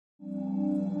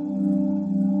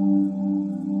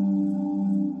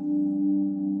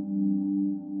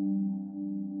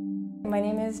My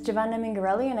name is Giovanna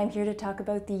Mingarelli and I'm here to talk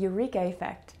about the Eureka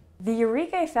effect. The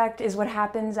Eureka effect is what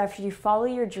happens after you follow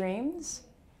your dreams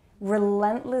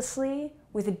relentlessly,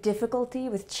 with difficulty,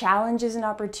 with challenges and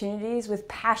opportunities, with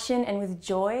passion and with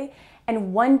joy,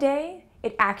 and one day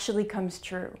it actually comes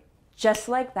true. Just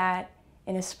like that,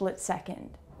 in a split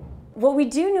second. What we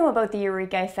do know about the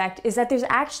Eureka effect is that there's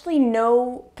actually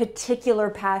no particular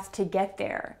path to get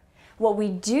there. What we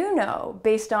do know,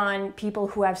 based on people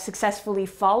who have successfully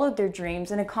followed their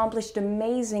dreams and accomplished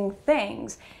amazing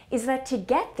things, is that to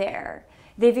get there,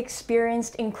 they've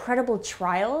experienced incredible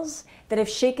trials that have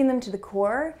shaken them to the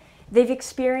core. They've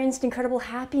experienced incredible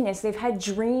happiness. They've had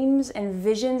dreams and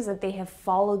visions that they have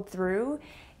followed through.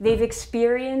 They've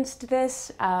experienced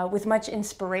this with much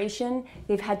inspiration.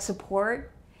 They've had support.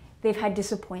 They've had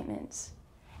disappointments.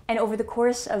 And over the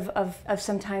course of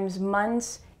sometimes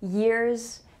months,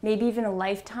 years, maybe even a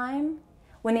lifetime,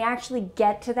 when they actually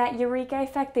get to that Eureka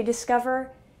effect, they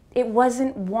discover it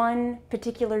wasn't one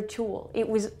particular tool. It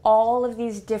was all of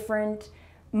these different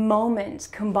moments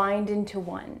combined into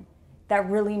one that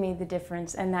really made the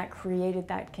difference and that created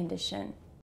that condition.